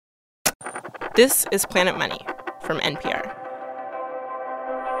This is Planet Money from NPR.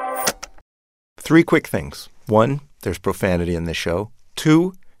 3 quick things. 1, there's profanity in this show.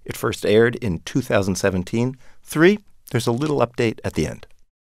 2, it first aired in 2017. 3, there's a little update at the end.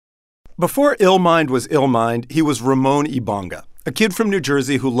 Before Illmind was Illmind, he was Ramon Ibanga, a kid from New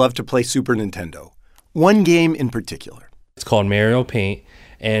Jersey who loved to play Super Nintendo. One game in particular. It's called Mario Paint,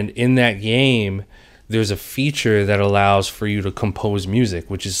 and in that game, there's a feature that allows for you to compose music,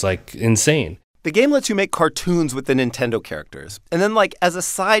 which is, like, insane. The game lets you make cartoons with the Nintendo characters. And then, like, as a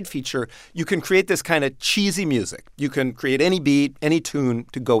side feature, you can create this kind of cheesy music. You can create any beat, any tune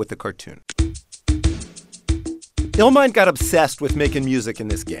to go with the cartoon. Illmind got obsessed with making music in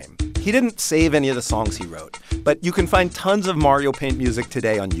this game. He didn't save any of the songs he wrote, but you can find tons of Mario Paint music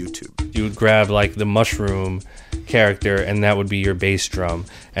today on YouTube. You would grab, like, the mushroom character, and that would be your bass drum.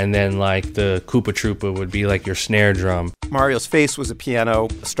 And then, like, the Koopa Troopa would be, like, your snare drum. Mario's face was a piano.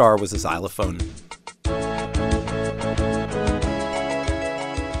 The star was a xylophone.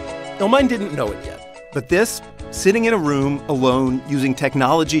 Illmind didn't know it yet, but this, sitting in a room alone using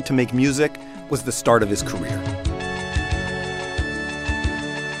technology to make music, was the start of his career.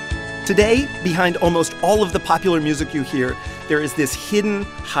 Today, behind almost all of the popular music you hear, there is this hidden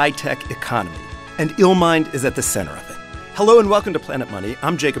high-tech economy, and Illmind is at the center of it. Hello and welcome to Planet Money.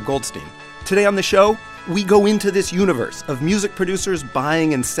 I'm Jacob Goldstein. Today on the show, we go into this universe of music producers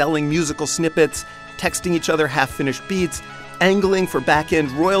buying and selling musical snippets, texting each other half-finished beats, angling for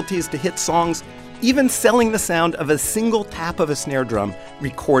back-end royalties to hit songs, even selling the sound of a single tap of a snare drum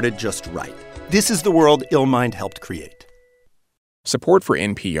recorded just right. This is the world Illmind helped create. Support for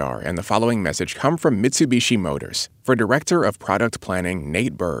NPR and the following message come from Mitsubishi Motors. For Director of Product Planning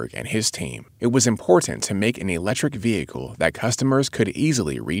Nate Berg and his team, it was important to make an electric vehicle that customers could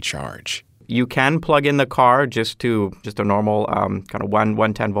easily recharge. You can plug in the car just a normal kind of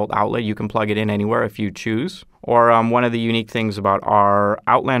 110-volt outlet. You can plug it in anywhere if you choose. Or one of the unique things about our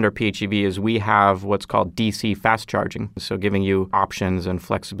Outlander PHEV is we have what's called DC fast charging, so giving you options and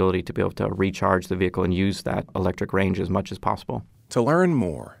flexibility to be able to recharge the vehicle and use that electric range as much as possible. To learn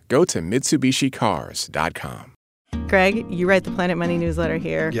more, go to MitsubishiCars.com. Greg, you write the Planet Money newsletter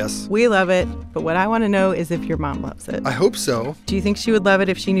here. Yes. We love it, but what I want to know is if your mom loves it. I hope so. Do you think she would love it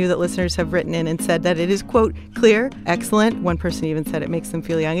if she knew that listeners have written in and said that it is, quote, clear, excellent? One person even said it makes them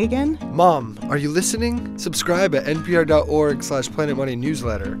feel young again. Mom, are you listening? Subscribe at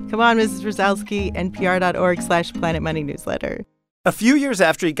npr.org/planetmoneynewsletter. Come on, Mrs. Rosalski, npr.org/planetmoneynewsletter. A few years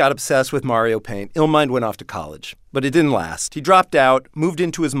after he got obsessed with Mario Paint, Illmind went off to college. But it didn't last. He dropped out, moved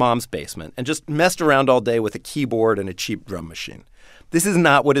into his mom's basement, and just messed around all day with a keyboard and a cheap drum machine. This is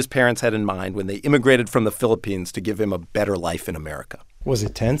not what his parents had in mind when they immigrated from the Philippines to give him a better life in America. Was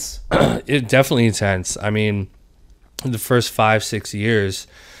it tense? It definitely tense. I mean, the first 5-6 years.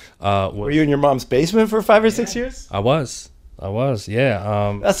 Were you in your mom's basement for 5 or 6 years? I was,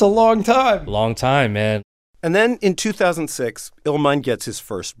 yeah. That's a long time. Long time, man. And then in 2006, Illmind gets his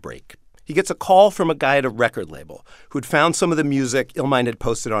first break. He gets a call from a guy at a record label who'd found some of the music Illmind had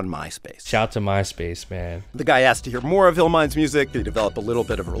posted on MySpace. Shout out to MySpace, man. The guy asked to hear more of Illmind's music. They develop a little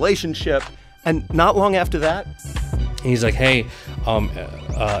bit of a relationship. And not long after that, he's like, hey,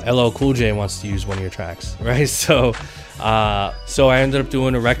 LL Cool J wants to use one of your tracks, right? So I ended up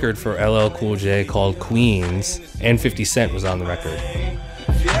doing a record for LL Cool J called Queens, and 50 Cent was on the record.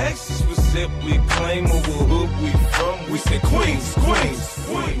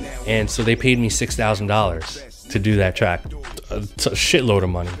 And so they paid me $6,000 to do that track. It's a shitload of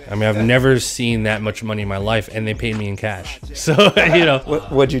money. I mean, I've never seen that much money in my life, and they paid me in cash. So, you know.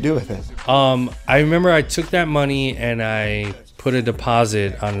 What'd you do with it? I remember I took that money and I put a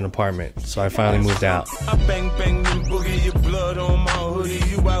deposit on an apartment. So I finally moved out.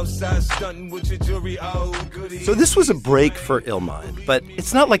 So this was a break for Illmind, but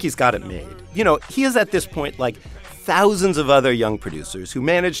it's not like he's got it made. You know, he is at this point like thousands of other young producers who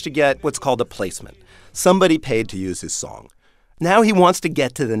managed to get what's called a placement. Somebody paid to use his song. Now he wants to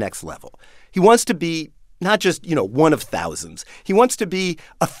get to the next level. He wants to be not just, one of thousands. He wants to be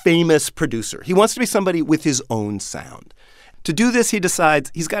a famous producer. He wants to be somebody with his own sound. To do this, he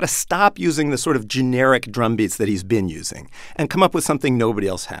decides he's got to stop using the sort of generic drum beats that he's been using and come up with something nobody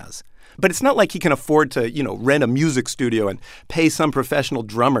else has. But it's not like he can afford to, rent a music studio and pay some professional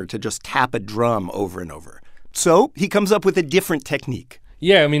drummer to just tap a drum over and over. So he comes up with a different technique.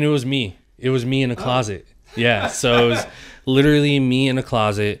 Yeah, I mean, it was me. It was me in a closet. Yeah, so it was literally me in a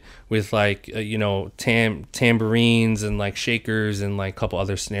closet with tambourines and shakers and a couple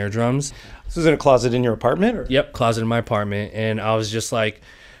other snare drums. This was in a closet in your apartment? Or? Yep, closet in my apartment. And I was just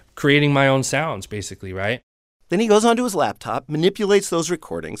creating my own sounds, basically, right? Then he goes onto his laptop, manipulates those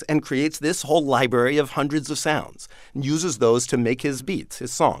recordings, and creates this whole library of hundreds of sounds and uses those to make his beats,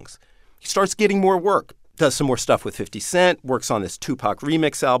 his songs. He starts getting more work, does some more stuff with 50 Cent, works on this Tupac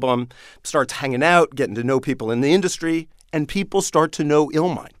remix album, starts hanging out, getting to know people in the industry, and people start to know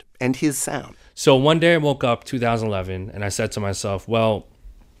Illmind and his sound. So one day I woke up 2011 and I said to myself, well,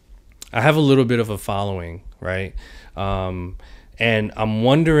 I have a little bit of a following, right? And I'm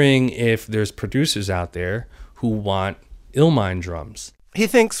wondering if there's producers out there who want Illmind drums. He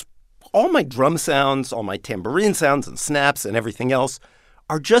thinks all my drum sounds, all my tambourine sounds and snaps and everything else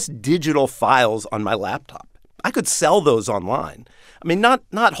are just digital files on my laptop. I could sell those online. I mean, not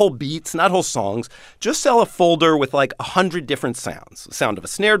whole beats, not whole songs, just sell a folder with like 100 different sounds. The sound of a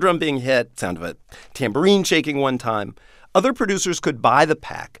snare drum being hit, sound of a tambourine shaking one time. Other producers could buy the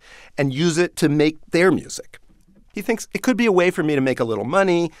pack and use it to make their music. He thinks it could be a way for me to make a little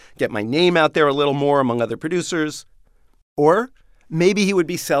money, get my name out there a little more among other producers. Or maybe he would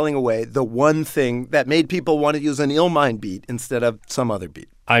be selling away the one thing that made people want to use an Illmind beat instead of some other beat.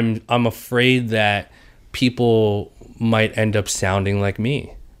 I'm afraid that people might end up sounding like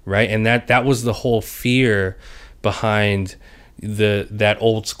me, right? And that was the whole fear behind that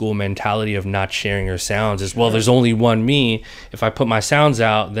old school mentality of not sharing your sounds is, well, there's only one me. If I put my sounds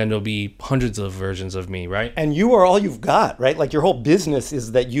out, then there'll be hundreds of versions of me, right? And you are all you've got, right? Like your whole business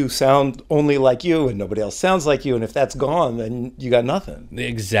is that you sound only like you and nobody else sounds like you. And if that's gone, then you got nothing.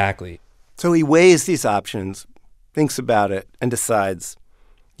 Exactly. So he weighs these options, thinks about it, and decides,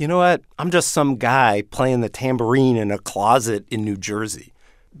 you know what? I'm just some guy playing the tambourine in a closet in New Jersey.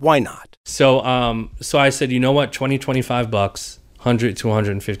 Why not? So I said, you know what, $25, 100 to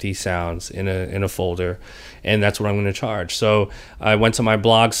 150 sounds in a folder, and that's what I'm going to charge. So I went to my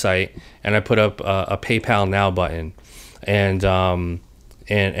blog site and I put up a PayPal Now button, and I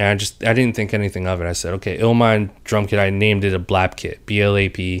didn't think anything of it. I said, okay, Illmind drum kit. I named it a Blap kit,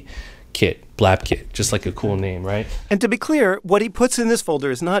 BLAP kit, Blap kit, just like a cool name, right? And to be clear, what he puts in this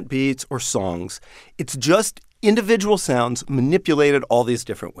folder is not beats or songs. It's just individual sounds manipulated all these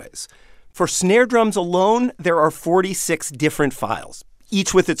different ways. For snare drums alone, there are 46 different files,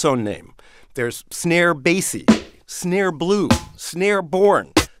 each with its own name. There's snare bassy, snare blue, snare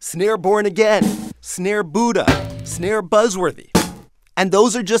born again, snare Buddha, snare buzzworthy. And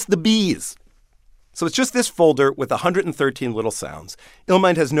those are just the B's. So it's just this folder with 113 little sounds.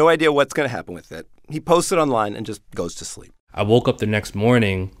 Illmind has no idea what's going to happen with it. He posts it online and just goes to sleep. I woke up the next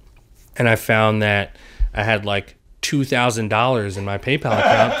morning and I found that I had like $2,000 in my PayPal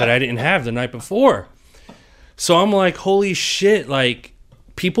account that I didn't have the night before. So I'm like, holy shit, like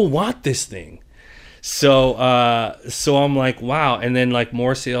people want this thing. So I'm like, wow. And then like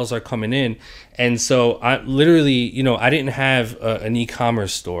more sales are coming in. And so I literally, I didn't have an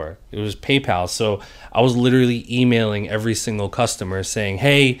e-commerce store. It was PayPal. So I was literally emailing every single customer saying,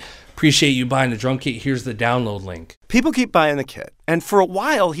 hey, appreciate you buying the drum kit. Here's the download link. People keep buying the kit. And for a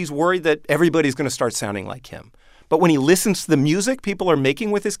while, he's worried that everybody's going to start sounding like him. But when he listens to the music people are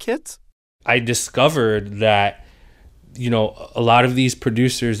making with his kits, I discovered that, a lot of these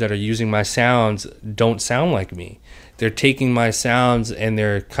producers that are using my sounds don't sound like me. They're taking my sounds and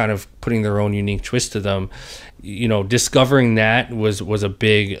they're kind of putting their own unique twist to them. Discovering that was a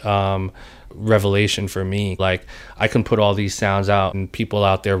big revelation for me. Like, I can put all these sounds out and people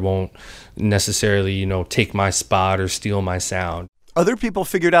out there won't necessarily, take my spot or steal my sound. Other people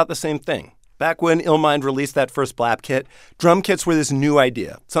figured out the same thing. Back when Illmind released that first Blap kit, drum kits were this new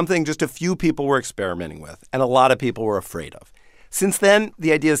idea, something just a few people were experimenting with, and a lot of people were afraid of. Since then,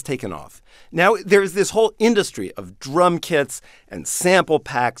 the idea has taken off. Now there's this whole industry of drum kits and sample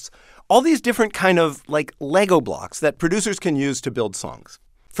packs, all these different kind of like Lego blocks that producers can use to build songs.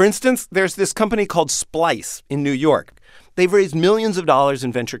 For instance, there's this company called Splice in New York. They've raised millions of dollars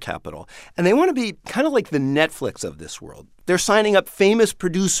in venture capital, and they want to be kind of like the Netflix of this world. They're signing up famous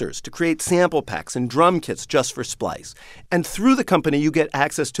producers to create sample packs and drum kits just for Splice. And through the company, you get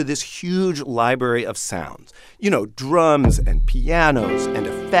access to this huge library of sounds. Drums and pianos and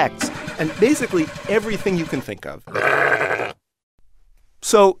effects, and basically everything you can think of.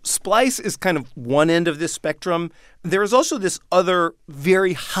 So Splice is kind of one end of this spectrum. There is also this other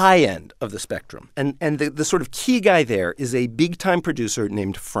very high end of the spectrum. And the sort of key guy there is a big-time producer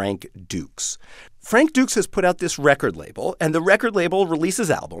named Frank Dukes. Frank Dukes has put out this record label, and the record label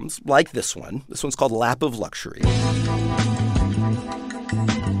releases albums like this one. This one's called Lap of Luxury.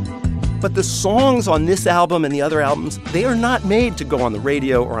 But the songs on this album and the other albums, they are not made to go on the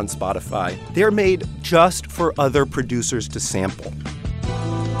radio or on Spotify. They're made just for other producers to sample.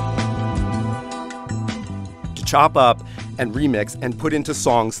 Chop up and remix and put into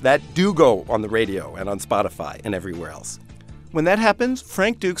songs that do go on the radio and on Spotify and everywhere else. When that happens,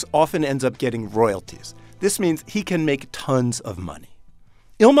 Frank Dukes often ends up getting royalties. This means he can make tons of money.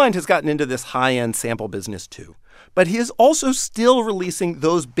 Illmind has gotten into this high-end sample business too, but he is also still releasing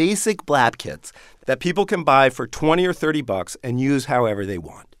those basic blap kits that people can buy for $20 or $30 and use however they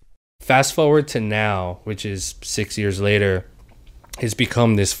want. Fast forward to now, which is 6 years later, it's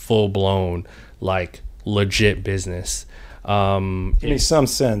become this full-blown, like, legit business. Give me some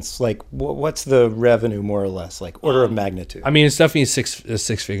sense, like, what's the revenue, more or less, like order of magnitude? I mean, it's definitely a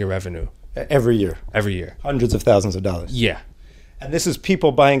six-figure revenue. Every year? Every year. Hundreds of thousands of dollars? Yeah. And this is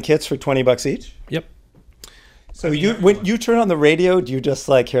people buying kits for $20 each? Yep. So when you turn on the radio, do you just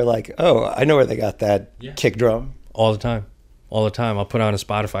like hear like, oh, I know where they got that kick drum? All the time. All the time. I'll put on a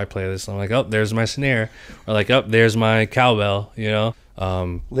Spotify playlist. And I'm like, oh, there's my snare. Or like, oh, there's my cowbell, you know?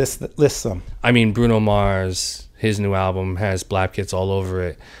 List some. I mean, Bruno Mars, his new album has blap kits all over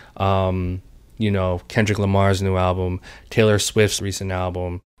it. You know, Kendrick Lamar's new album, Taylor Swift's recent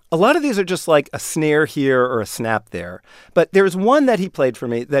album. A lot of these are just like a snare here or a snap there. But there's one that he played for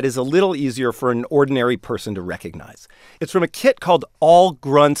me that is a little easier for an ordinary person to recognize. It's from a kit called All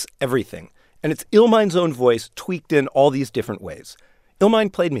Grunts Everything. And it's Illmind's own voice tweaked in all these different ways.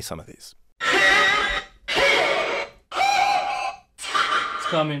 Illmind played me some of these. It's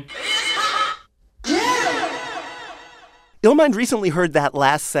coming. Illmind recently heard that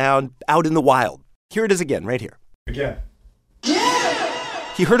last sound out in the wild. Here it is again, right here. Again.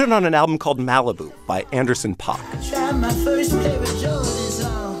 He heard it on an album called Malibu by Anderson .Paak.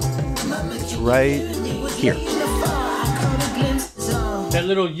 It's right here. That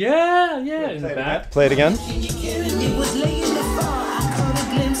little yeah in the back. Play it again.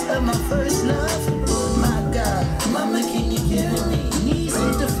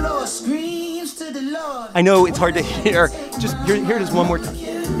 I know it's hard to hear. Just hear it as one more time.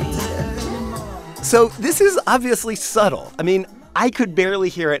 So this is obviously subtle. I mean, I could barely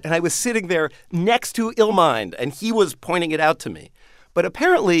hear it, and I was sitting there next to Illmind, and he was pointing it out to me. But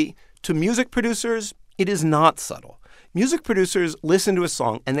apparently, to music producers, it is not subtle. Music producers listen to a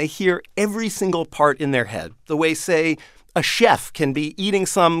song, and they hear every single part in their head, the way, say, a chef can be eating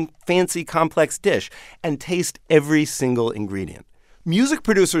some fancy, complex dish and taste every single ingredient. Music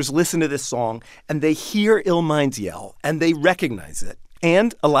producers listen to this song, and they hear Illmind's yell, and they recognize it.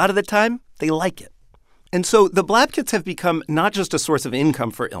 And a lot of the time, they like it. And so the blap kits have become not just a source of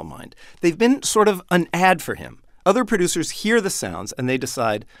income for Illmind. They've been sort of an ad for him. Other producers hear the sounds and they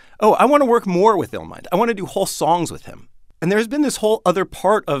decide, oh, I want to work more with Illmind. I want to do whole songs with him. And there's been this whole other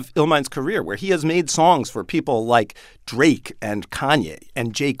part of Illmind's career where he has made songs for people like Drake and Kanye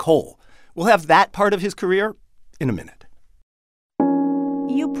and J. Cole. We'll have that part of his career in a minute.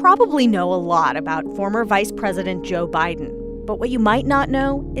 You probably know a lot about former Vice President Joe Biden. But what you might not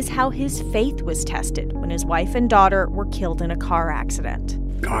know is how his faith was tested when his wife and daughter were killed in a car accident.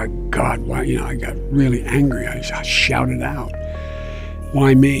 God, why? I got really angry. I shouted out,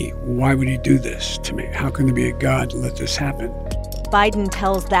 why me? Why would he do this to me? How can there be a God to let this happen? Biden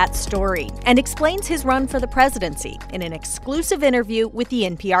tells that story and explains his run for the presidency in an exclusive interview with the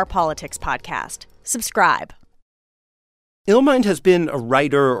NPR Politics podcast. Subscribe. Illmind has been a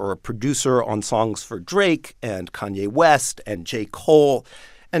writer or a producer on songs for Drake and Kanye West and J. Cole.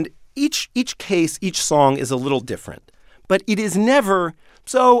 And each case, each song is a little different. But it is never,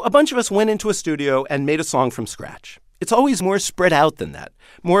 so a bunch of us went into a studio and made a song from scratch. It's always more spread out than that,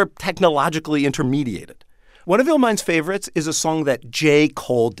 more technologically intermediated. One of Illmind's favorites is a song that J.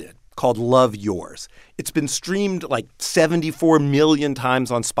 Cole did called Love Yours. It's been streamed like 74 million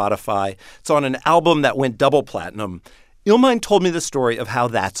times on Spotify. It's on an album that went double platinum. Illmind told me the story of how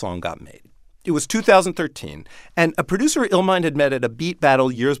that song got made. It was 2013, and a producer Illmind had met at a beat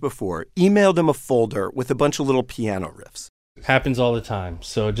battle years before emailed him a folder with a bunch of little piano riffs. Happens all the time.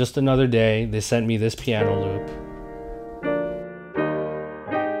 So just another day, they sent me this piano loop.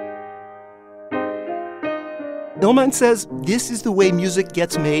 Illmind says this is the way music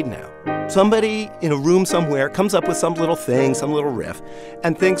gets made now. Somebody in a room somewhere comes up with some little thing, some little riff,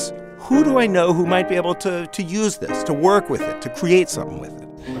 and thinks, who do I know who might be able to use this, to work with it, to create something with it?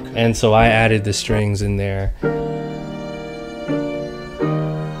 And so I added the strings in there.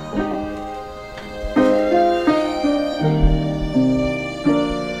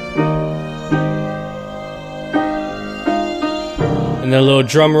 And the little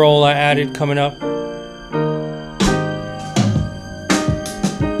drum roll I added coming up.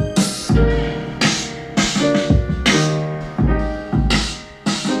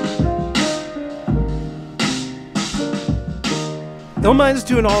 Illmind's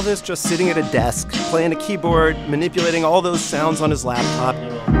doing all this just sitting at a desk, playing a keyboard, manipulating all those sounds on his laptop.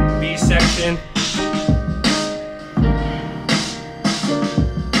 B section.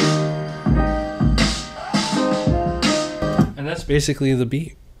 And that's basically the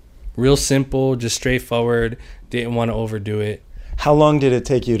beat. Real simple, just straightforward. Didn't want to overdo it. How long did it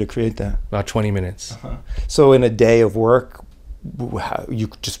take you to create that? About 20 minutes. So in a day of work, you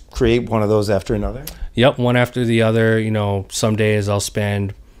just create one of those after another? Yep, one after the other. You know, some days I'll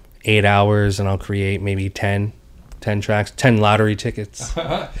spend 8 hours and I'll create maybe 10 tracks, 10 lottery tickets.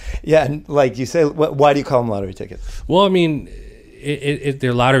 Yeah, and like you say, why do you call them lottery tickets? Well, I mean,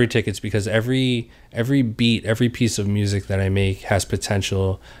 they're lottery tickets because every beat, every piece of music that I make has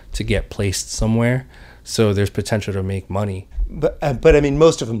potential to get placed somewhere. So there's potential to make money. But I mean,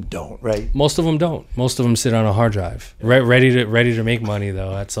 most of them don't, right? Most of them don't. Most of them sit on a hard drive, ready to make money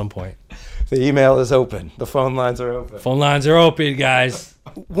though. At some point, the email is open. The phone lines are open. Phone lines are open, guys.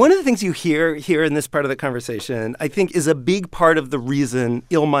 One of the things you hear here in this part of the conversation, I think, is a big part of the reason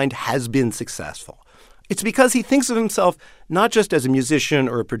Illmind has been successful. It's because he thinks of himself not just as a musician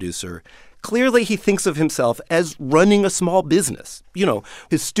or a producer. Clearly, he thinks of himself as running a small business. You know,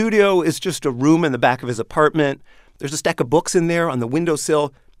 his studio is just a room in the back of his apartment. There's a stack of books in there on the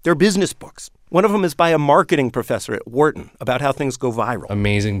windowsill. They're business books. One of them is by a marketing professor at Wharton about how things go viral.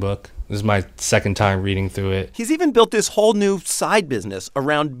 Amazing book. This is my second time reading through it. He's even built this whole new side business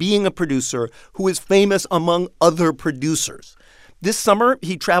around being a producer who is famous among other producers. This summer,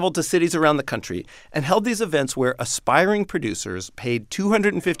 he traveled to cities around the country and held these events where aspiring producers paid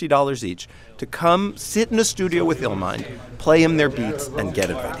 $250 each to come sit in a studio with Illmind, play him their beats, and get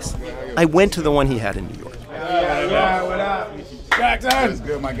advice. I went to the one he had in New York. What up? Jackson! That's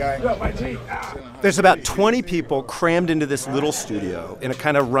good, my guy. Good, my G. There's about 20 people crammed into this little studio in a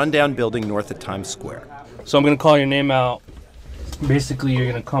kind of rundown building north of Times Square. So I'm going to call your name out. Basically, you're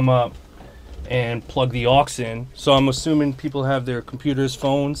going to come up and plug the aux in. So I'm assuming people have their computers,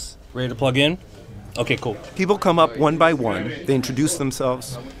 phones ready to plug in? Okay, cool. People come up one by one. They introduce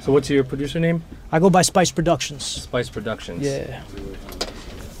themselves. So what's your producer name? I go by Spice Productions. Spice Productions. Yeah.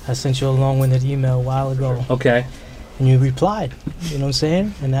 I sent you a long-winded email a while ago. Okay. And you replied, you know what I'm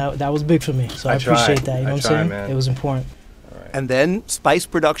saying? And that was big for me. So I appreciate that, you know what I'm saying? Man. It was important. All right. And then Spice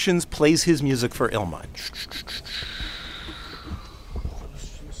Productions plays his music for Illmind.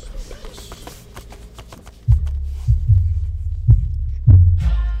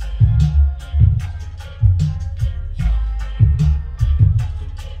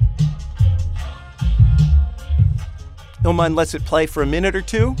 Illmind lets it play for a minute or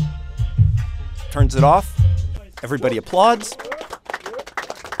two, turns it off, everybody applauds,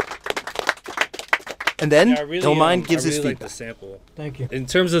 and then Illmind gives his feedback. Like the sample. Thank you. In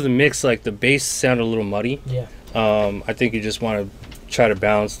terms of the mix, like the bass sounded a little muddy. Yeah. I think you just want to try to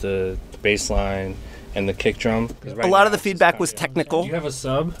balance the bass line and the kick drum. A lot of the feedback was technical. Do you have a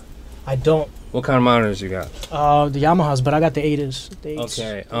sub? I don't. What kind of monitors you got? The Yamahas, but I got the 8s.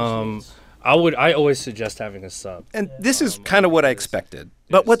 Okay. I always suggest having a sub. And this is kind of what I expected.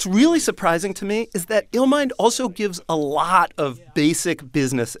 But what's really surprising to me is that Illmind also gives a lot of basic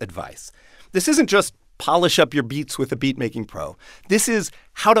business advice. This isn't just polish up your beats with a beat-making pro. This is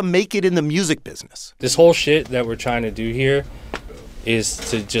how to make it in the music business. This whole shit that we're trying to do here is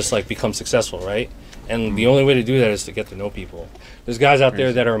to just like become successful, right? And the only way to do that is to get to know people. There's guys out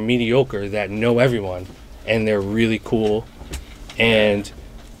there that are mediocre that know everyone, and they're really cool, and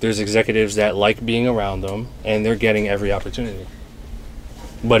there's executives that like being around them, and they're getting every opportunity.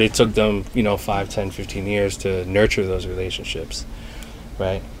 But it took them, 5, 10, 15 years to nurture those relationships,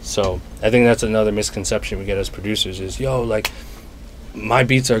 right? So I think that's another misconception we get as producers is, my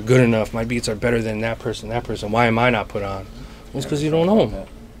beats are good enough. My beats are better than that person. Why am I not put on? Well, it's because you don't know them.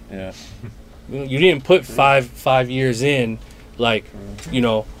 Yeah. You didn't put five years in,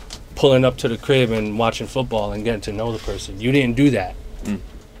 pulling up to the crib and watching football and getting to know the person. You didn't do that.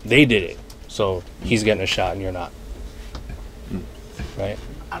 They did it. So he's getting a shot and you're not. Right?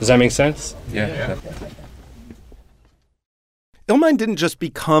 Does that make sense? Yeah. Illmind didn't just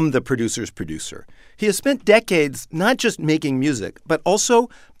become the producer's producer. He has spent decades not just making music, but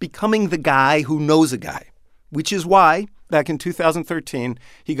also becoming the guy who knows a guy, which is why, back in 2013,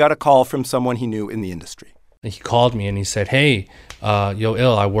 he got a call from someone he knew in the industry. He called me and he said, hey, yo,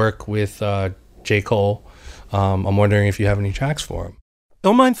 Ill, I work with J. Cole. I'm wondering if you have any tracks for him.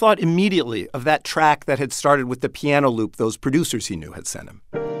 Illmind thought immediately of that track that had started with the piano loop those producers he knew had sent him.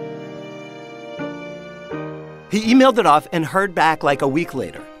 He emailed it off and heard back like a week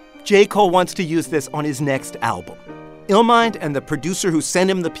later. J. Cole wants to use this on his next album. Illmind and the producer who sent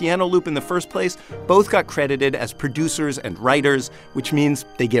him the piano loop in the first place both got credited as producers and writers, which means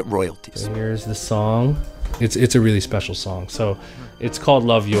they get royalties. So here's the song. It's a really special song. So it's called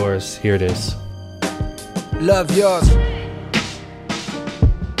Love Yours. Here it is. Love yours.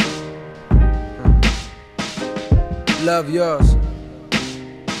 Love yours.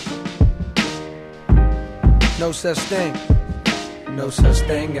 No such thing. No such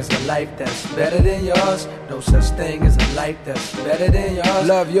thing as a life that's better than yours. No such thing as a life that's better than yours.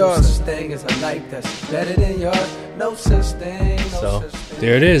 Love yours. No such thing as a life that's better than yours. No such thing. So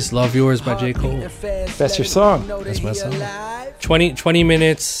there it is, Love Yours by J. Cole. That's your song. That's my song. 20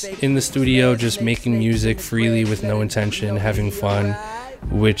 minutes in the studio just making music freely with no intention, having fun,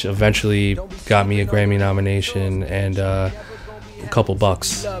 which eventually got me a Grammy nomination and a couple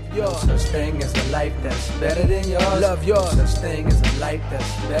bucks. No such thing as a life that's better than yours. Love yours. No such thing as a life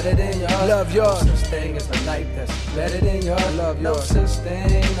that's better than yours. Love yours. No such thing as a life that's better than yours. Love yours. No such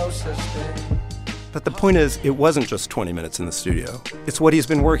thing. No such thing. But the point is, it wasn't just 20 minutes in the studio. It's what he's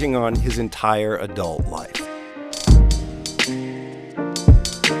been working on his entire adult life.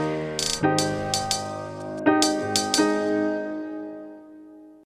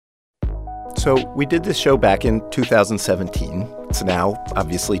 So we did this show back in 2017. It's now,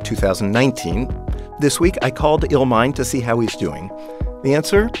 obviously, 2019. This week, I called Illmind to see how he's doing. The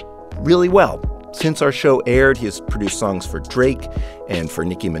answer? Really well. Since our show aired, he has produced songs for Drake and for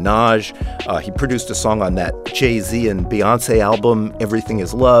Nicki Minaj. He produced a song on that Jay-Z and Beyonce album, Everything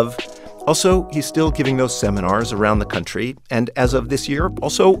Is Love. Also, he's still giving those seminars around the country, and as of this year,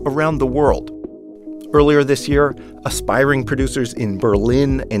 also around the world. Earlier this year, aspiring producers in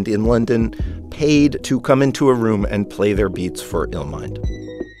Berlin and in London paid to come into a room and play their beats for Illmind.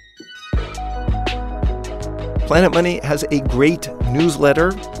 Planet Money has a great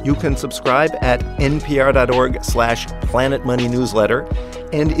newsletter. You can subscribe at npr.org/planetmoneynewsletter.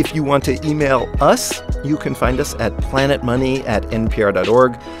 And if you want to email us, you can find us at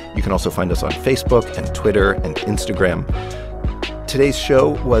planetmoney@npr.org. You can also find us on Facebook and Twitter and Instagram. Today's show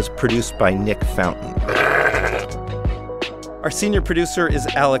was produced by Nick Fountain. Our senior producer is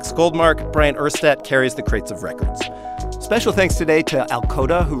Alex Goldmark. Bryant Urstadt carries the crates of records. Special thanks today to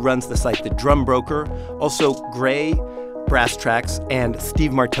Alcoda, who runs the site The Drum Broker, also Gray, Brass Tracks, and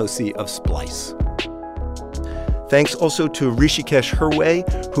Steve Martosi of Splice. Thanks also to Rishikesh Hirway,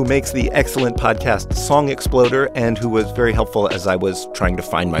 who makes the excellent podcast Song Exploder and who was very helpful as I was trying to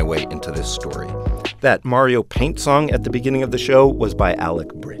find my way into this story. That Mario Paint song at the beginning of the show was by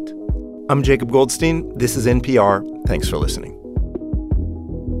Alec Britt. I'm Jacob Goldstein. This is NPR. Thanks for listening.